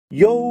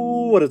Yo,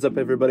 what is up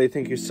everybody?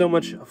 Thank you so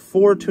much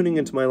for tuning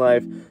into my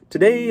live.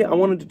 Today I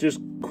wanted to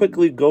just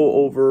quickly go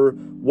over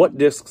what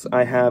discs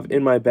I have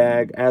in my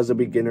bag as a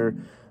beginner.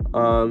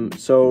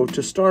 So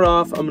to start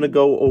off, I'm going to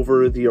go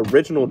over the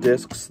original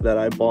discs that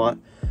I bought,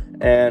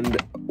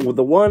 and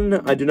the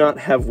one I do not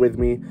have with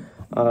me.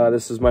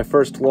 This is my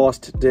first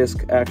lost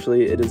disc.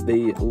 Actually, it is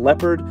the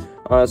Leopard.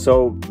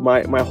 So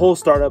my whole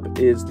startup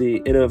is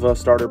the Innova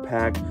starter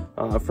pack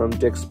from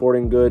Dick's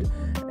Sporting Good,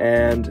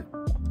 and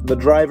the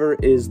driver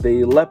is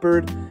the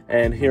Leopard,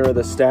 and here are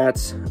the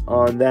stats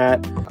on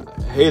that.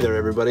 Hey there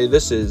everybody,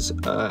 this is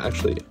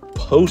actually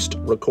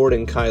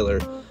post-recording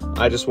Kyler.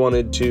 I just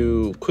wanted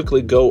to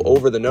quickly go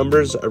over the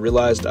numbers. I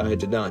realized I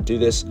did not do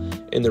this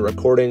in the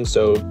recording,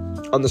 so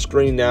on the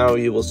screen now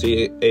you will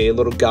see a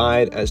little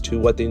guide as to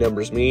what the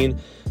numbers mean.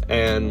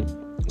 And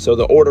so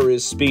the order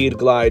is speed,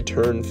 glide,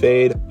 turn,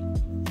 fade,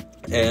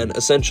 and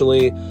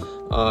essentially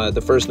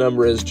the first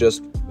number is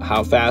just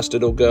how fast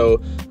it'll go.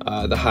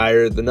 The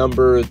higher the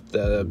number,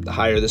 the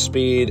higher the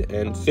speed,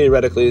 and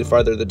theoretically the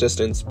farther the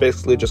distance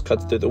basically just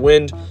cuts through the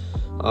wind.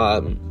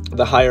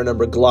 The higher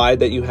number glide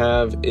that you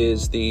have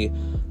is the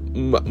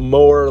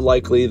more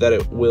likely that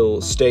it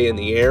will stay in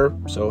the air,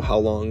 so how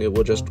long it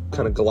will just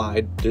kind of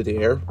glide through the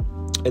air.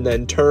 And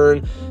then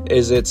turn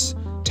is its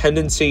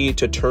tendency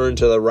to turn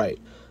to the right.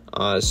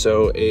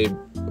 So a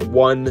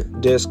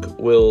one disc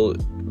will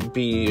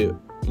be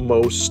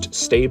most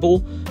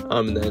stable,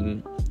 and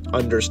then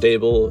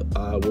understable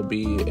will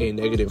be a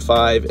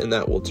 -5, and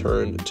that will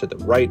turn to the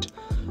right.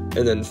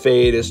 And then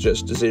fade is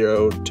just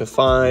 0 to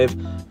 5,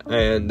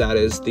 and that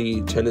is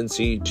the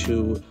tendency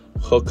to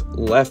hook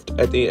left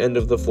at the end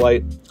of the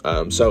flight.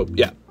 So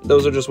yeah,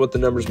 those are just what the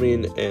numbers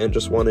mean, and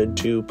just wanted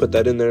to put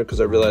that in there because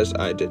I realized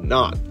I did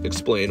not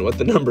explain what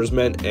the numbers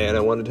meant, and I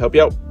wanted to help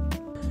you out.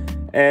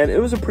 And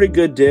it was a pretty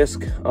good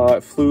disc.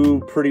 It flew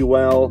pretty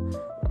well.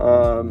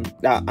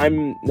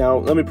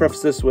 Now let me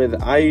preface this with,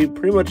 I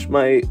pretty much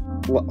my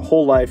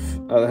whole life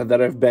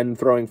that I've been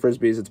throwing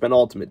frisbees, it's been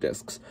ultimate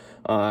discs.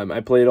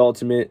 I played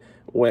ultimate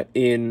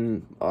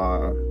in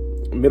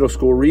middle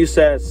school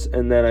recess,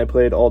 and then I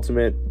played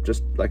ultimate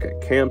just like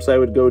at camps I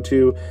would go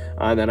to,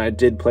 and then I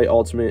did play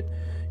ultimate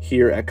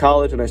here at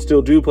college, and I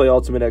still do play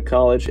ultimate at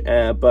college,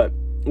 but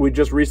we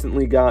just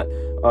recently got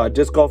a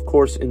disc golf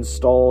course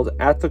installed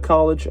at the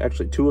college,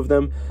 actually 2 of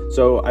them.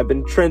 So I've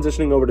been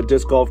transitioning over to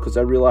disc golf because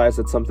I realized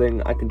it's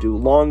something I can do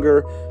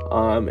longer,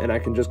 and I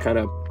can just kind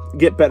of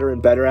get better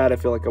and better at. I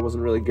feel like I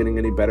wasn't really getting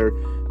any better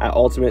at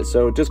ultimate,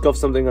 so disc golf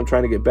is something I'm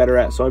trying to get better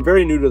at. So I'm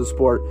very new to the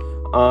sport,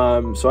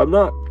 so I'm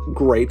not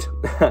great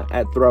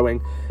at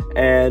throwing,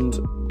 and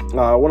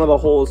one of the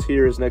holes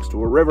here is next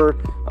to a river,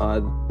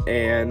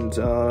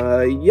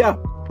 yeah,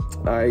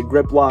 I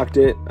grip locked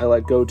it. I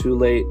let go too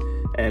late,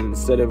 and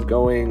instead of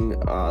going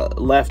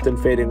left and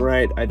fading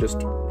right, I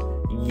just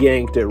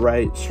yanked it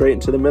right straight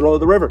into the middle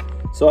of the river.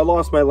 So I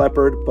lost my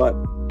Leopard, but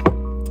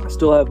I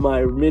still have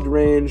my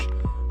mid-range,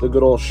 the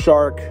good old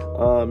Shark,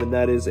 and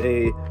that is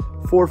a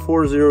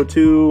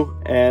 4402,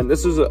 and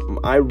this is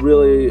I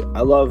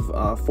love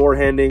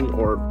forehanding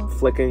or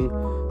flicking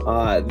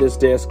this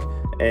disc,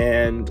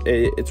 and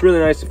it's really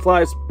nice. It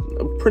flies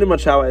pretty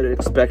much how I'd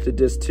expect a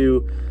disc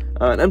to.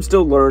 And I'm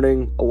still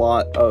learning a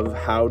lot of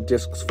how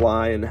discs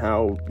fly and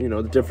how,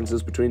 the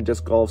differences between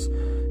disc golf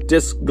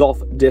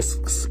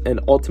discs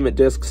and ultimate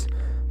discs.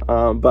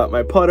 But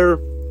my putter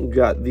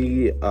got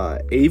the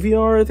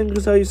AVR, I think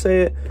is how you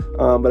say it.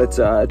 But it's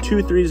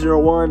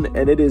 2301,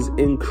 and it is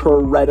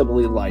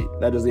incredibly light.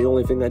 That is the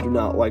only thing I do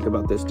not like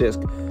about this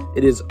disc.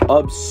 It is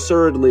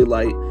absurdly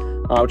light,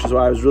 which is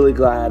why I was really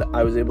glad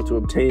I was able to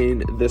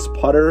obtain this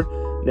putter.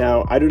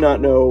 Now, I do not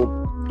know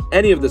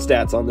any of the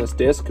stats on this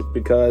disc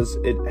because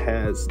it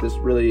has this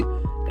really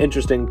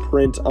interesting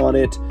print on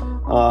it,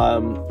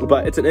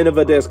 but it's an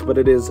Innova disc, but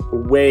it is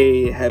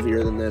way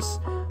heavier than this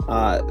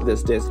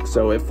disc,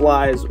 so it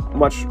flies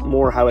much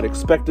more how I'd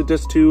expect a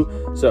disc to.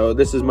 So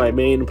this is my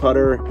main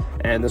putter,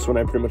 and this one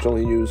I pretty much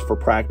only use for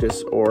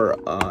practice or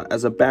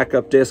as a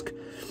backup disc.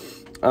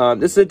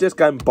 This is a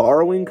disc I'm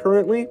borrowing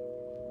currently,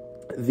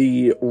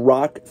 the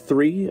Rock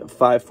 3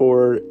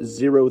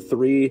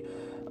 5403.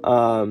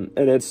 And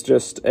it's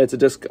a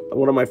disc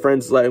one of my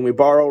friends is letting me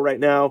borrow right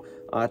now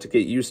to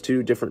get used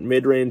to different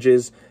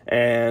mid-ranges,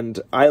 and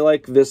I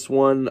like this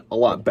one a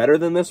lot better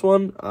than this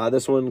one.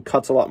 This one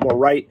cuts a lot more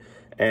right,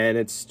 and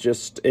it's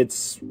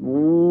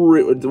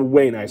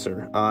way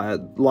nicer. A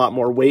lot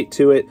more weight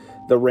to it.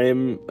 The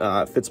rim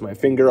fits my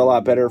finger a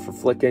lot better for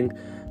flicking.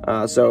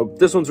 So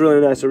this one's really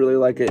nice. I really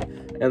like it.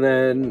 And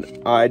then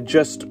I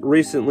just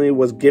recently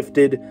was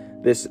gifted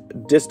this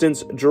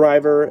distance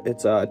driver.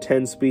 It's a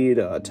 10 speed,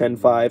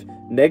 10.5,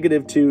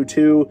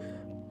 -2.2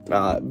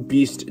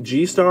 Beast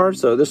G-Star.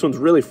 So this one's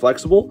really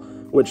flexible,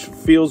 which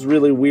feels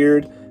really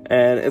weird,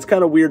 and it's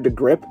kind of weird to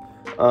grip,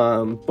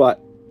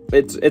 but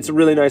it's a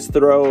really nice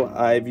throw.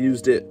 I've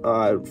used it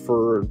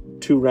for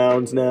 2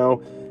 rounds now,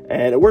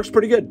 and it works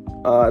pretty good.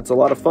 It's a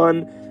lot of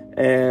fun,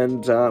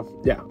 and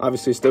yeah,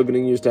 obviously still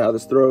getting used to how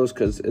this throws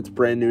because it's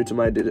brand new to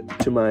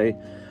my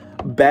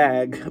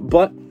bag,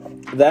 but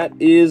that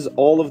is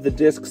all of the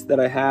discs that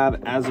I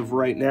have as of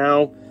right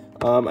now.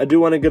 I do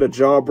want to get a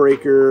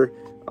Jawbreaker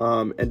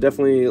and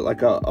definitely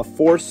like a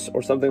Force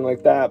or something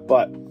like that,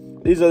 but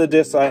these are the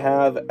discs I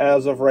have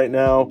as of right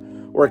now,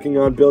 working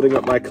on building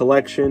up my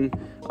collection.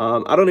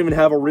 I don't even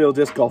have a real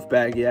disc golf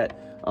bag yet.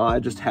 I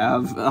just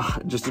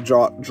have just a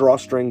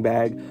drawstring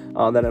bag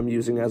that I'm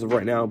using as of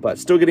right now, but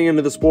still getting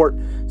into the sport.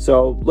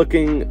 So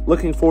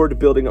looking forward to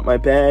building up my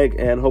bag,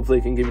 and hopefully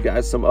I can give you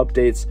guys some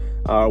updates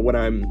when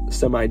I'm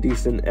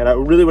semi-decent. And I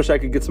really wish I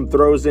could get some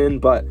throws in,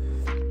 but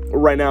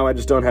right now I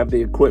just don't have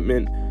the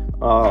equipment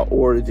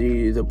or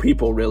the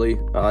people really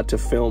to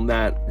film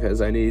that,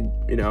 because I need,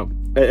 you know,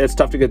 it's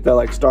tough to get the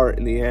like start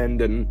and the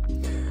end, and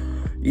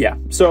yeah,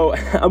 so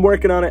I'm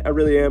working on it. I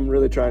really am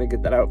trying to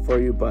get that out for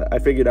you, but I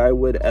figured I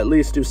would at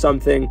least do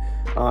something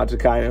to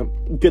kind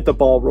of get the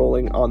ball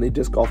rolling on the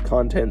disc golf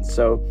content.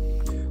 So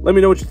let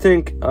me know what you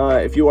think.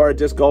 If you are a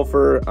disc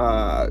golfer,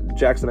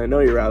 Jackson, I know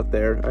you're out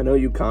there. I know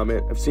you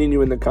comment. I've seen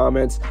you in the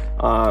comments.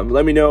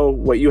 Let me know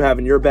what you have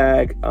in your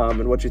bag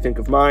and what you think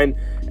of mine,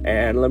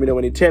 and let me know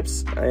any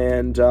tips.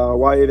 And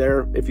while you're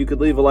there, if you could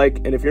leave a like,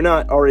 and if you're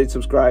not already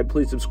subscribed,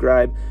 please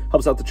subscribe.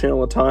 Helps out the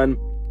channel a ton.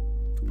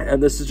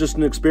 And this is just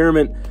an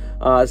experiment,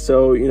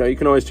 so you know, you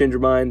can always change your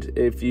mind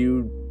if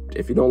you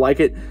don't like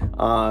it.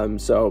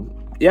 So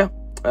yeah,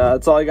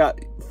 that's all I got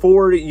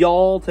for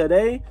y'all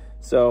today.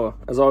 So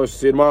as always,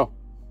 see you tomorrow.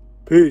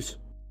 Peace.